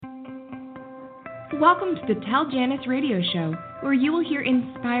Welcome to the Tell Janice radio show, where you will hear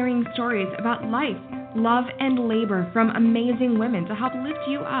inspiring stories about life, love, and labor from amazing women to help lift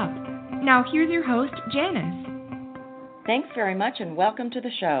you up. Now, here's your host, Janice. Thanks very much and welcome to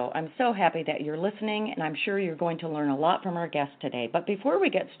the show. I'm so happy that you're listening, and I'm sure you're going to learn a lot from our guest today. But before we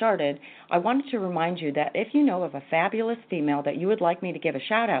get started, I wanted to remind you that if you know of a fabulous female that you would like me to give a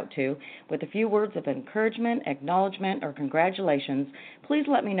shout out to with a few words of encouragement, acknowledgement, or congratulations, please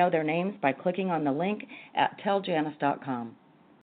let me know their names by clicking on the link at telljanice.com.